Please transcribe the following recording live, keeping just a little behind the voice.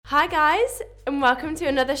Hi guys, and welcome to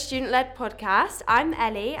another student-led podcast. I'm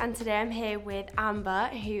Ellie, and today I'm here with Amber,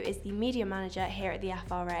 who is the media manager here at the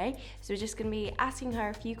FRA. So we're just going to be asking her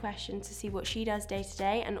a few questions to see what she does day to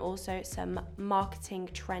day, and also some marketing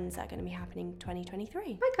trends that are going to be happening in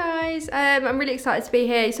 2023. Hi guys, I'm really excited to be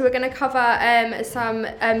here. So we're going to cover some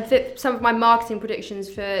of my marketing predictions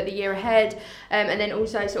for the year ahead, and then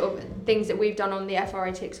also sort of things that we've done on the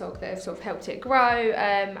FRA TikTok that have sort of helped it grow,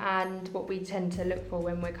 and what we tend to look for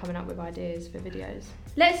when we're coming up with ideas for videos.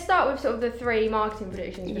 Let's start with sort of the three marketing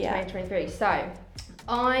predictions for 2023. So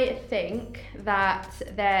I think that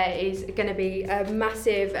there is going to be a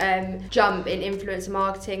massive jump in influencer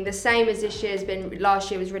marketing, the same as this year's been. Last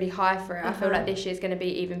year was really high for it. I feel like this year's going to be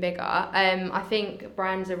even bigger. I think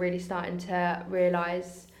brands are really starting to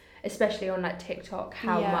realise, especially on like TikTok,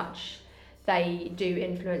 how much they do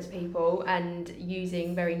influence people, and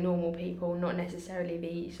using very normal people, not necessarily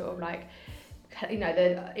the sort of like, you know,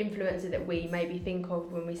 the influencer that we maybe think of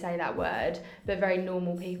when we say that word, but very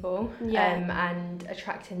normal people, and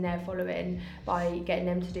attracting their following by getting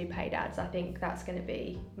them to do paid ads. I think that's going to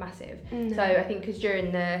be massive. So I think because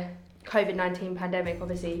during the COVID-19 pandemic,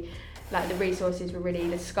 obviously, like the resources were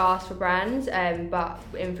really scarce for brands, but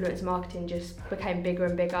influencer marketing just became bigger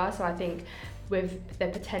and bigger. So I think with the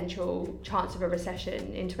potential chance of a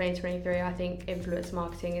recession in 2023, I think influencer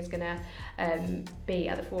marketing is going to be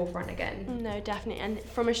at the forefront again. No, definitely. And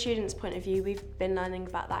from a student's point of view, we've been learning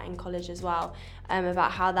about that in college as well,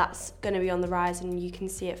 about how that's going to be on the rise, and you can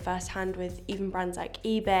see it firsthand with even brands like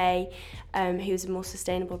eBay, who's a more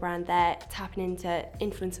sustainable brand. They're tapping into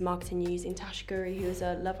influencer marketing using Tasha Guri, who is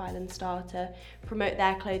a Love Island star, to promote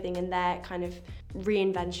their clothing and their kind of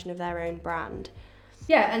reinvention of their own brand.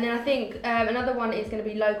 Yeah, and then I think another one is going to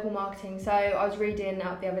be local marketing. So I was reading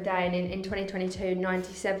up the other day, and in 2022,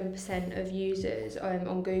 97% of users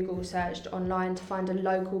on Google searched online to find a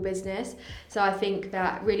local business. So I think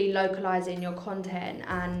that really localising your content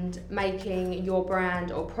and making your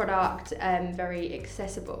brand or product very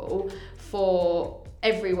accessible for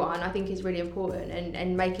everyone, I think is really important,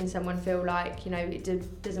 and making someone feel like, you know,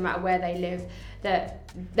 it doesn't matter where they live,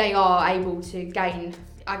 that they are able to gain,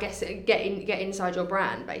 I guess, get inside your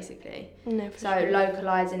brand, basically. So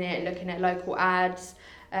localising it, looking at local ads,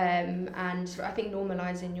 and I think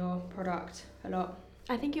normalising your product a lot.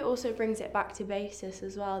 I think it also brings it back to basis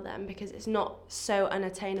as well then, because it's not so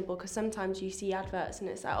unattainable, because sometimes you see adverts and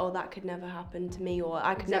it's like, oh, that could never happen to me, or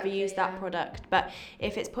I could never use that product. But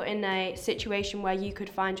if it's put in a situation where you could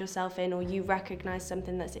find yourself in, or you recognise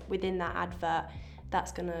something that's within that advert,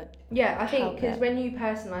 that's gonna I think because when you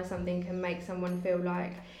personalise something and make someone feel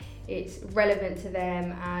like it's relevant to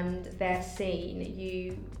them and they're seen,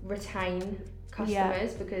 you retain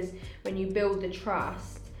customers, because when you build the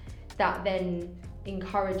trust, that then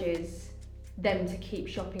encourages them to keep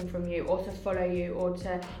shopping from you, or to follow you, or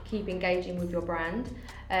to keep engaging with your brand.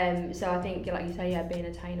 So I think, like you say, being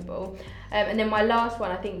attainable. And then my last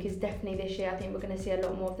one, I think, is definitely this year. I think we're going to see a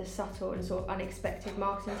lot more of the subtle and sort of unexpected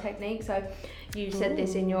marketing techniques. So you said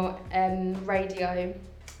this in your radio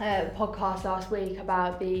podcast last week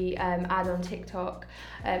about the ad on TikTok.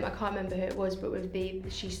 I can't remember who it was, but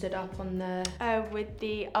she stood up on the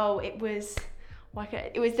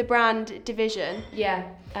it was the brand division.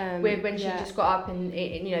 When she just got up and,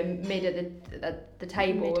 you know, mid at the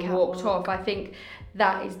table and walked off. I think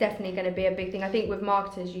that is definitely going to be a big thing. I think with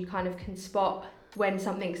marketers, you kind of can spot when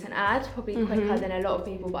something's an ad probably quicker than a lot of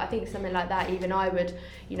people. But I think something like that, even I would,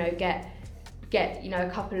 you know, get you know,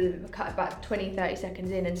 about 20-30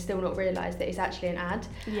 seconds in and still not realise that it's actually an ad.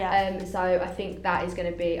 So I think that is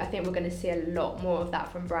going to be, I think we're going to see a lot more of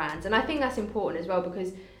that from brands, and I think that's important as well,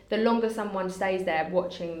 because the longer someone stays there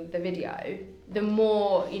watching the video, the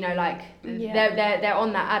more, you know, like they're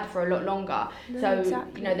on that ad for a lot longer. You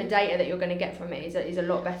know, the data that you're going to get from it is a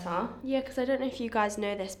lot better. Because I don't know if you guys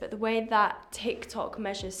know this, but the way that TikTok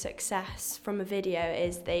measures success from a video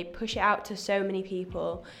is they push it out to so many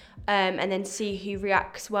people, and then see who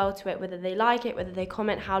reacts well to it, whether they like it, whether they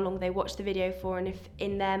comment, how long they watch the video for, and if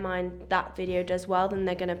in their mind that video does well, then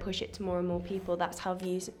they're going to push it to more and more people. That's how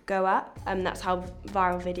views go up, and that's how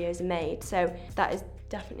viral videos are made. So that is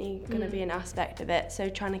definitely going to be an aspect of it. So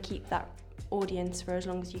trying to keep that audience for as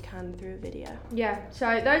long as you can through a video.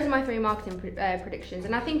 So those are my three marketing predictions,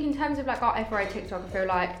 and I think in terms of like our FRA TikTok, I feel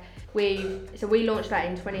like we launched that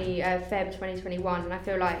in Feb 2021, and I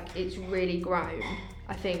feel like it's really grown,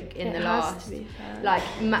 I think, in the last, like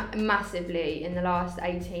massively in the last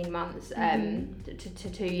 18 months to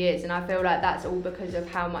 2 years, and I feel like that's all because of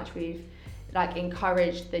how much we've like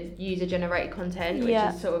encouraged the user generated content, which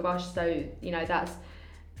is sort of us. So, you know, that's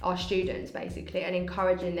our students basically, and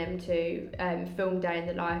encouraging them to film day in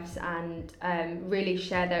the lives and really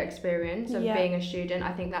share their experience of being a student.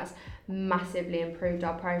 I think that's massively improved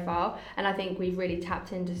our profile, and I think we've really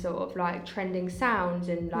tapped into sort of like trending sounds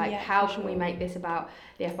and like how can we make this about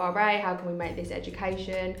the FRA, how can we make this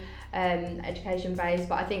education based.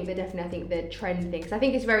 But I think the trend thing, because I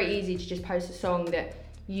think it's very easy to just post a song that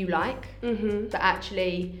you like, but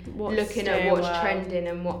actually looking at what's trending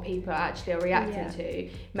and what people actually are reacting to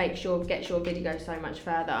gets your video so much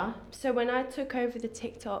further. So when I took over the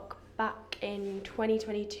TikTok back in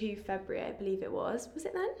 2022 February, I believe it was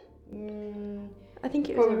it then? I think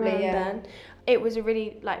it was probably around then. It was a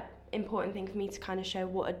really like important thing for me to kind of show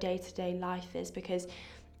what a day-to-day life is, because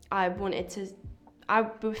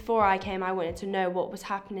before I came, I wanted to know what was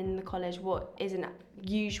happening in the college, what is an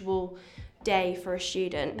usual day for a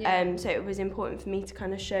student. So it was important for me to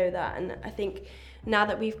kind of show that, and I think now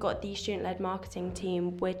that we've got the student-led marketing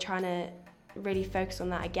team, we're trying to really focus on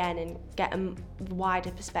that again and get a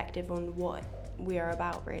wider perspective on what we are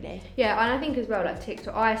about, really. Yeah, and I think as well, like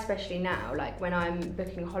TikTok, I especially now, like when I'm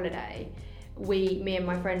booking a holiday, me and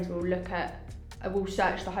my friends will we'll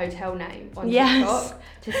search the hotel name on TikTok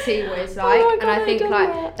to see what it's like. And I think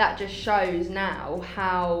that just shows now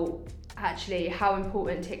how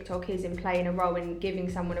important TikTok is in playing a role in giving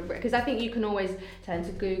someone because I think you can always turn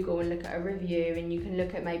to Google and look at a review, and you can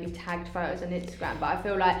look at maybe tagged photos on Instagram, but I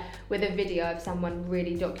feel like with a video of someone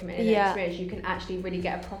really documenting their experience, you can actually really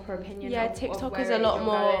get a proper opinion of TikTok of is a lot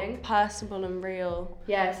more personal and real.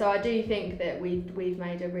 So I do think that we've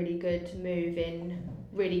made a really good move in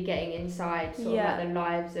really getting inside sort of like the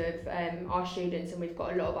lives of our students, and we've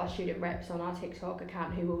got a lot of our student reps on our TikTok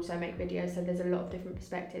account who also make videos, so there's a lot of different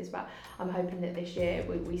perspectives. But I'm hoping that this year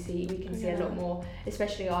we can see a lot more,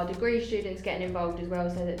 especially our degree students getting involved as well,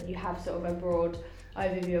 so that you have sort of a broad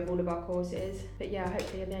overview of all of our courses. But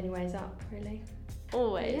hopefully the only way is up, really.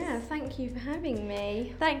 Always. Thank you for having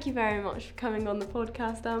me. Thank you very much for coming on the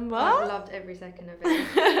podcast, Amber. I've loved every second of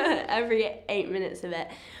it. Every 8 minutes of it.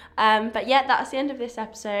 But that's the end of this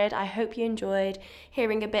episode. I hope you enjoyed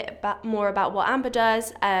hearing a bit more about what Amber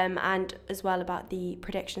does, and as well about the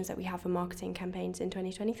predictions that we have for marketing campaigns in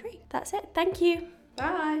 2023. That's it. Thank you.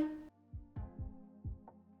 Bye.